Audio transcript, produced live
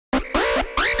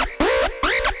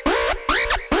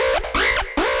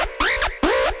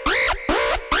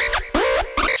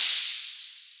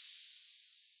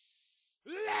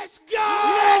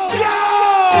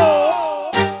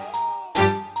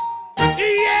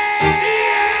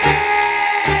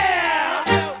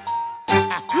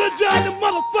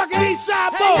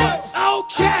Eastside boys,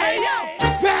 okay.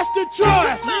 Pastor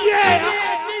Troy, yeah.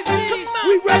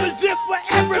 We represent for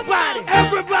everybody,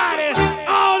 everybody.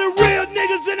 All the real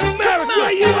niggas in America.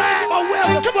 Where you at? Or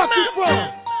where the fuck you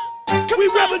from? We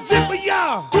represent for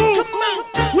y'all.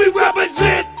 We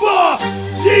represent for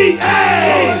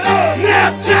GA.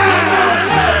 Nap time.